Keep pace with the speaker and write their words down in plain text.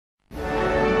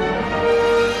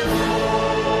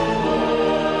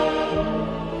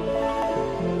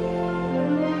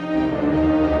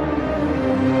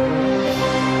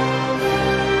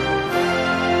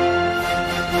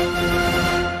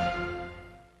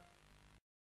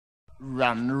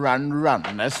Run, run,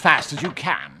 run as fast as you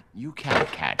can. You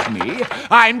can't catch me.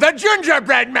 I'm the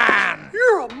gingerbread man!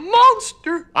 You're a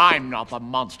monster! I'm not the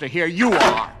monster here, you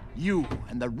are. You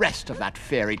and the rest of that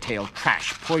fairy tale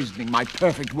trash poisoning my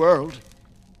perfect world.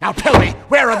 Now tell me,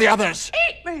 where are the others?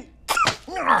 Eat me!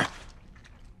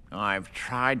 I've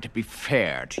tried to be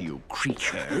fair to you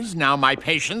creatures. Now my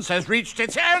patience has reached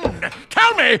its end.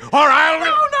 Tell me, or I'll... No,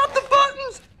 not the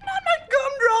buttons! Not my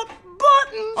gumdrop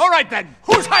buttons! All right then,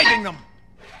 who's hiding them?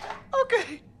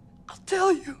 Okay, I'll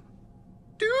tell you.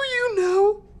 Do you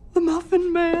know the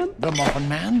Muffin Man? The Muffin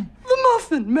Man? The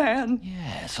Muffin Man!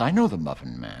 Yes, I know the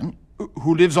Muffin Man.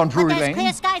 Who lives on Drury Lane?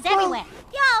 There's clear skies everywhere.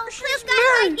 Yo, clear She's skies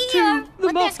right married here. to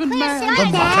the Muffin Man. The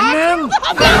Muffin Man?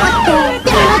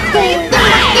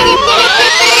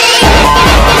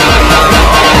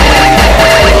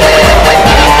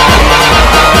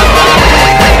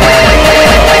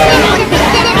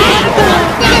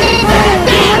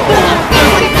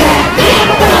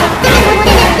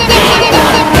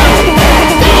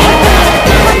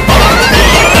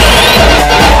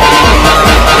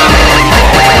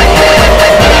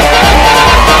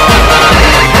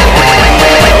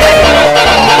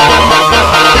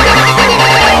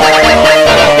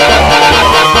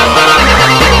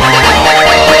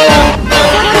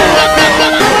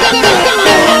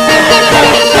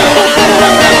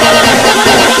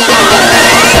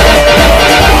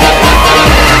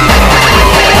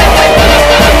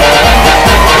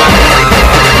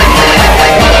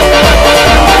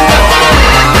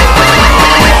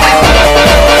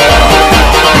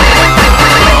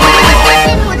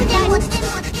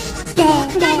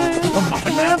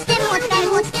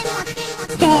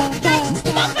 Dad.